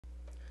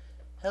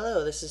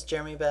Hello, this is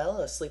Jeremy Bell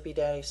of Sleepy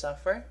Daddy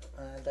Software.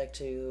 I'd like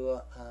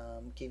to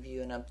give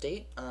you an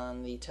update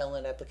on the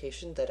Telnet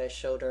application that I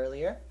showed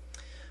earlier.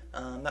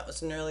 That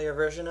was an earlier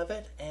version of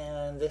it,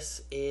 and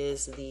this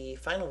is the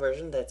final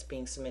version that's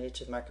being submitted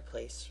to the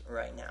marketplace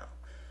right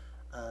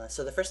now.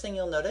 So the first thing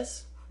you'll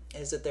notice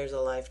is that there's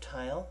a live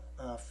tile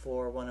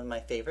for one of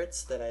my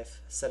favorites that I've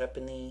set up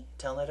in the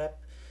Telnet app.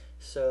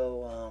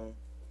 So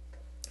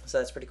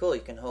that's pretty cool.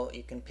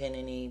 You can pin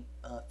any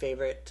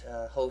favorite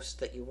host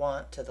that you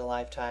want to the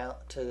live tile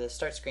to the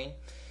start screen,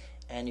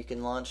 and you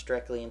can launch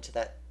directly into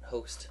that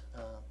host,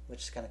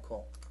 which is kind of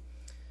cool.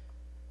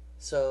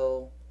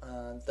 So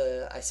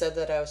I said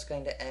that I was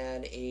going to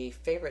add a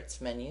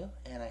favorites menu,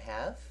 and I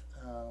have.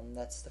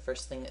 That's the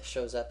first thing that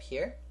shows up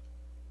here.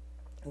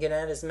 You can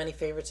add as many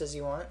favorites as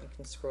you want. You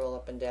can scroll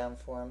up and down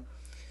for them.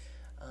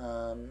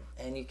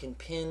 And you can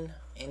pin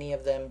any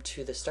of them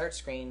to the start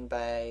screen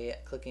by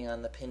clicking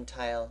on the pin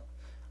tile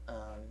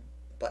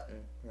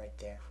button right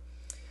there.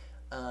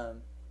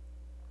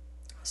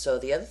 So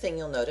the other thing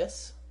you'll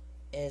notice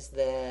is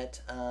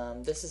that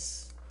this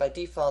is by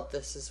default,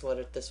 this is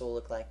what this will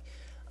look like.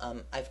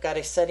 I've got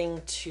a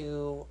setting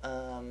to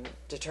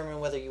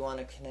determine whether you want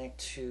to connect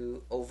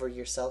to over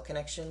your cell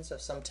connections. So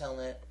some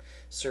Telnet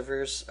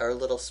servers are a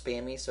little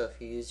spammy, so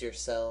if you use your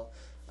cell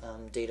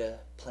data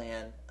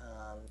plan,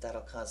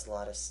 that'll cause a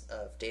lot of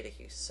data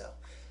use. So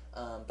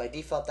by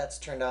default that's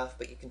turned off,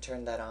 but you can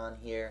turn that on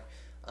here.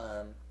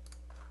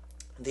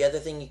 The other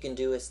thing you can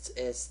do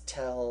is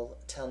tell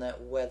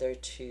Telnet whether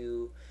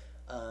to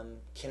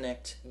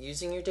connect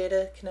using your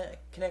data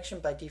connection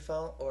by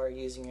default or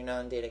using your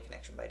non-data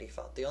connection by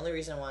default. The only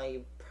reason why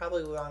you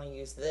probably would want to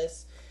use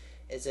this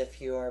is if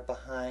you are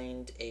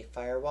behind a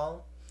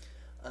firewall.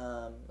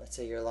 Let's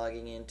say you're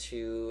logging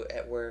into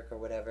at work or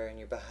whatever and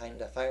you're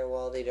behind a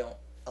firewall. They don't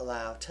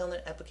allow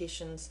Telnet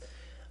applications.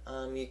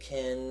 You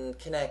can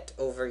connect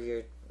over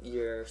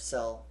your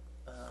cell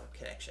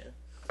connection,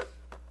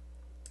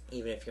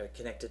 even if you're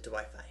connected to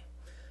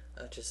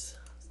Wi-Fi, which is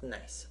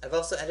nice. I've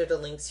also added a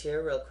links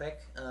here real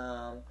quick.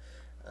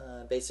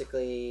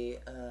 Basically,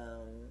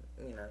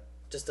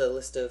 just a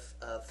list of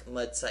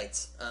MUD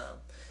sites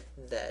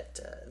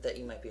that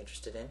you might be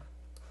interested in.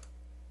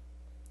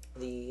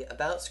 The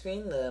About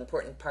screen, the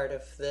important part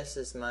of this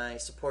is my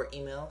support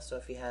email, so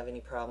if you have any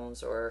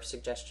problems or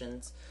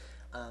suggestions,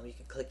 you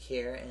can click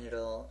here and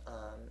it'll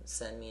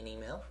send me an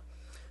email,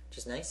 which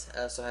is nice.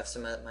 I also have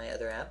some of my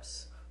other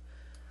apps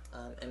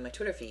and my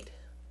Twitter feed.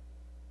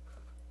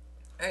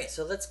 Alright,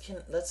 so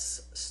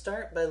let's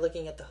start by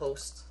looking at the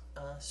host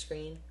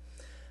screen.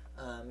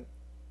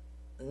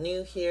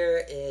 New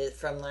here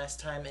from last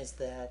time is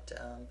that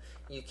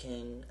you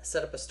can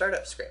set up a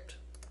startup script.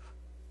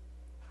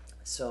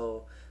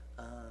 So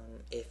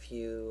if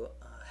you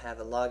have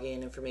a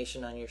login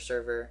information on your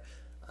server,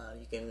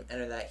 you can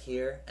enter that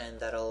here, and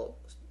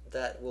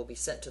that will be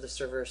sent to the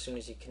server as soon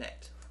as you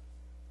connect.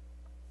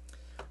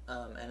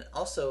 And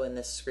also in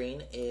this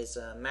screen is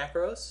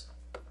macros.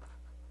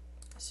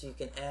 So you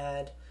can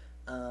add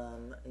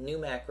new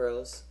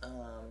macros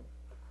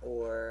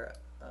or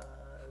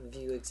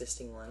view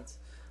existing ones.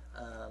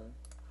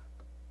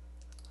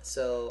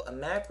 So a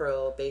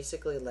macro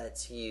basically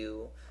lets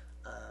you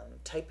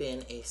type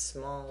in a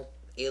small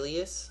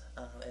alias,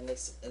 in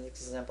this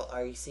example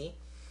REC,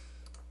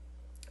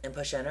 and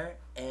push enter.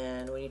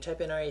 And when you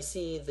type in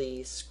REC,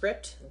 the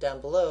script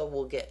down below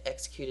will get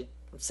executed,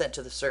 sent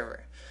to the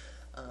server.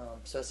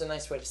 So it's a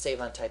nice way to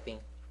save on typing.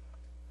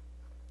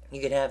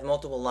 You can have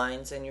multiple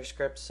lines in your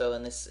script. So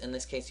in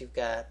this case, you've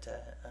got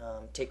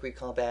take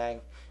recall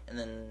bag, and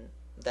then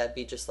that'd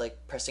be just like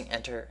pressing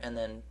enter and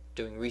then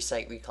doing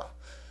recite recall.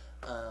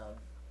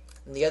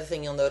 And the other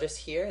thing you'll notice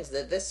here is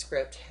that this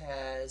script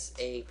has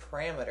a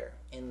parameter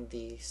in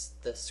the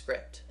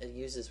script. It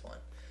uses one.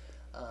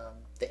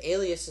 The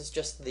alias is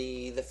just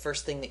the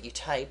first thing that you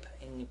type,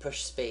 and you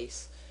push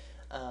space.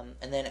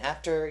 And then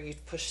after you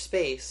push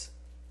space,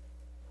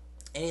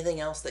 anything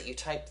else that you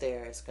type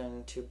there is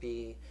going to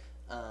be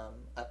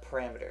a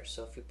parameter.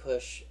 So if you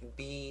push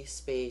B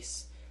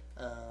space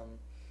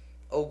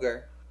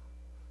ogre,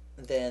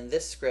 then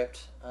this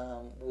script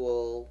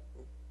will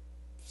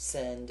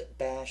send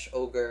bash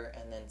ogre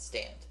and then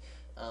stand.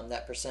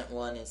 That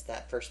 %1 is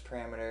that first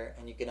parameter,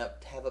 and you can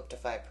have up to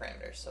 5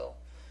 parameters. So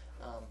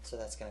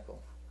that's kind of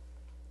cool.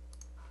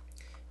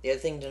 The other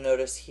thing to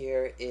notice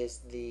here is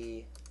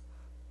the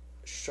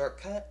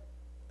shortcut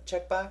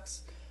checkbox.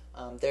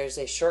 There's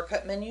a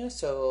shortcut menu,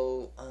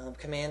 so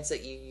commands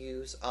that you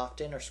use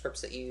often or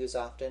scripts that you use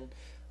often,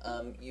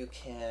 you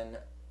can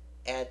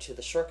add to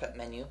the shortcut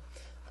menu.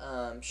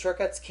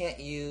 Shortcuts can't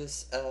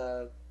use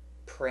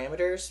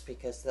parameters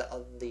because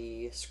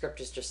the script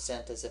is just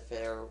sent as if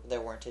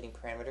there weren't any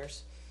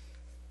parameters.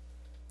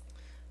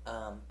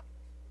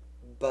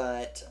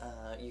 But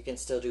you can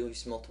still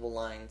use multiple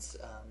lines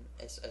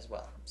as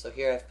well. So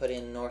here I've put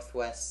in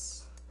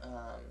northwest,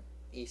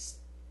 east,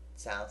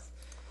 south,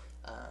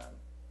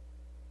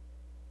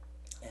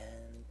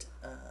 and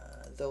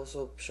those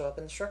will show up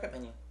in the shortcut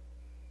menu.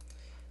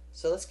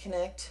 So let's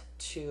connect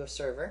to a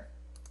server.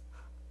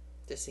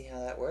 to see how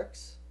that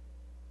works.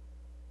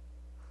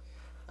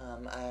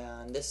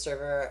 On this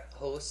server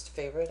host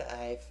favorite,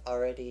 I've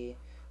already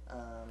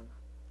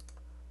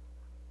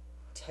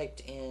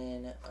typed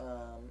in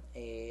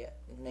a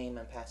name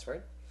and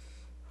password.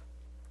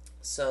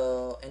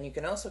 So, and you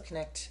can also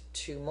connect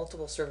to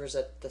multiple servers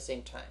at the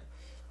same time.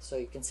 So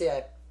you can see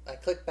I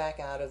click back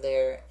out of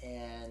there,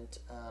 and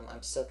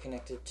I'm still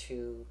connected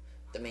to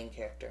the main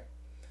character.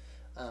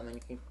 And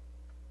you can,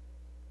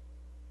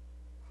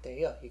 there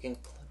you go.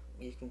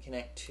 You can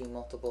connect to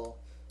multiple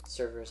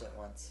servers at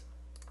once.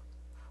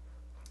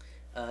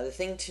 The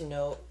thing to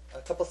note,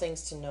 a couple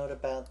things to note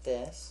about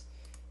this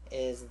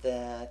is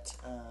that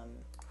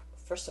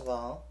first of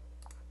all,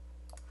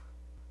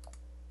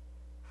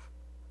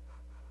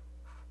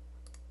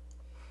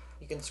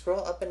 you can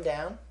scroll up and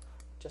down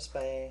just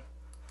by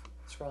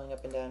scrolling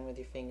up and down with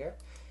your finger.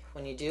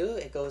 When you do,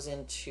 it goes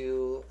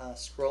into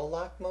scroll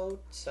lock mode,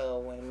 so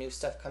when new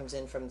stuff comes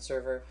in from the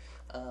server,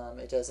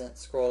 it doesn't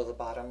scroll to the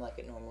bottom like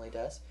it normally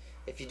does.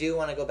 If you do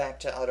want to go back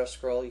to auto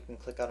scroll, you can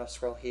click auto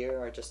scroll here,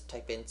 or just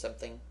type in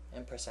something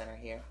and press enter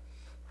here.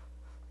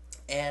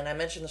 And I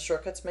mentioned the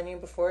shortcuts menu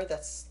before.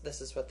 This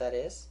is what that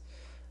is.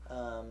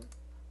 I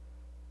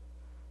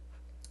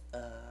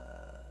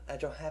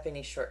don't have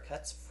any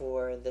shortcuts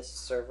for this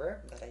server,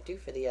 but I do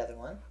for the other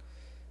one.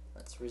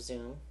 Let's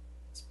resume.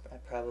 I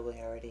probably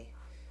already...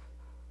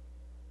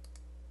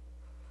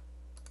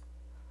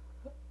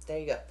 There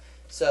you go.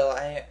 So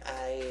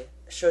I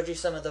showed you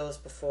some of those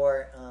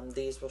before.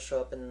 These will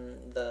show up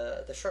in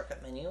the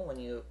shortcut menu when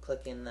you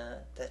click in the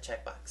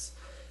checkbox.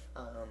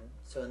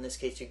 So in this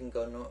case, you can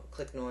go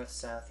click north,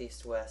 south,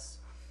 east, west,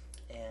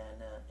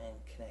 and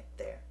connect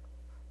there.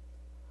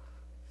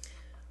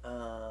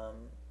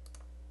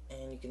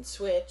 And you can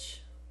switch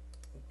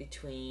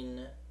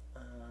between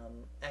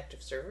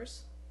active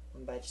servers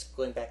by just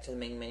going back to the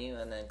main menu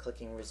and then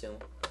clicking resume,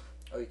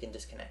 or you can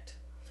disconnect.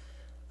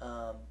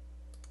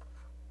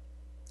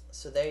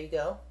 So there you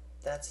go.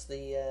 That's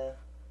the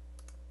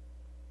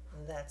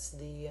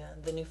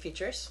new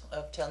features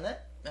of Telnet.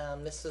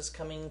 This is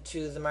coming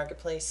to the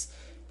marketplace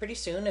pretty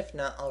soon, if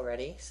not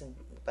already,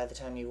 by the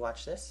time you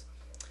watch this.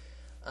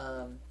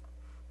 Alright,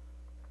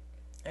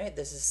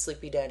 this is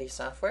Sleepy Daddy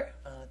Software.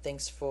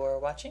 Thanks for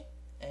watching,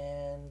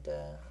 and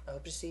I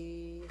hope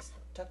to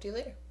talk to you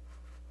later.